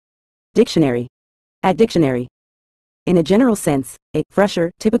Dictionary. At dictionary. In a general sense, a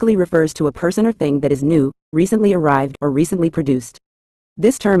fresher typically refers to a person or thing that is new, recently arrived, or recently produced.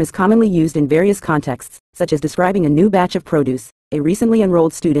 This term is commonly used in various contexts, such as describing a new batch of produce, a recently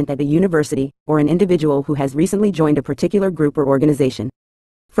enrolled student at a university, or an individual who has recently joined a particular group or organization.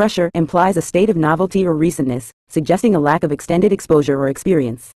 Fresher implies a state of novelty or recentness, suggesting a lack of extended exposure or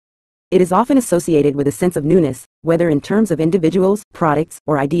experience. It is often associated with a sense of newness, whether in terms of individuals, products,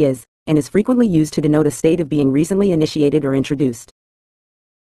 or ideas, and is frequently used to denote a state of being recently initiated or introduced.